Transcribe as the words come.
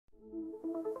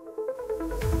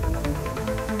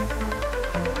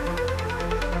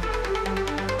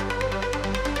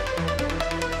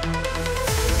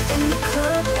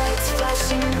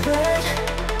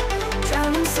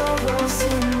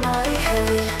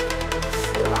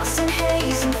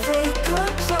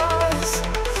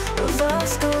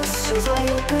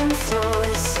burn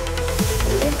floors.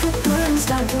 Liquid burns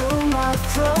down through my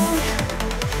throat.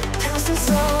 Pills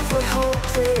dissolve where hope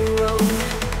they roam.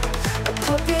 A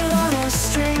puppet on a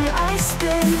string I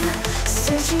spin,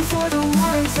 searching for the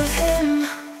warmth of him.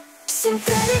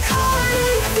 Synthetic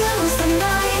heartache fills the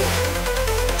night,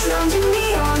 drowned in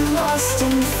neon, lost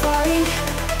in fight.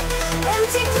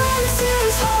 Empty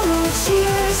glances, hollow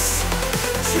cheers,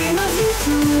 dream of you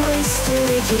through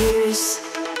wasted years.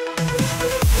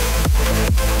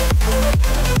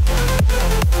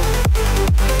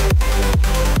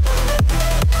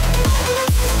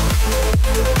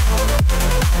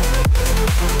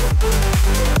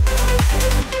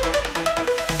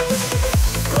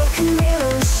 Broken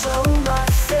mirrors show my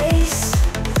face,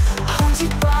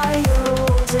 haunted by your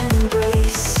old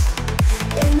embrace.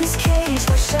 In this cage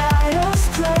where shadows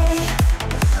play,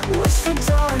 wish for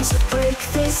dawn to break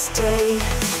this day.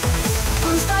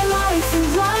 Bruised by life and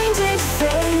blinded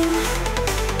fame,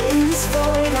 in this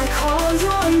void I call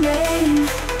your name.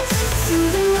 Through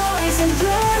the noise and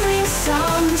blaring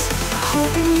sound,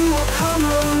 hoping you will come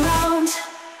around.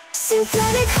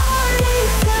 Synthetic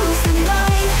heartache fills the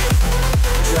night,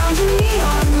 drowned in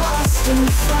neon, lost in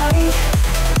fight.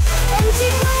 Empty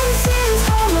glances,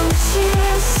 hollow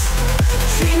cheers,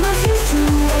 dream of you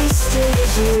through wasted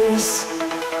years.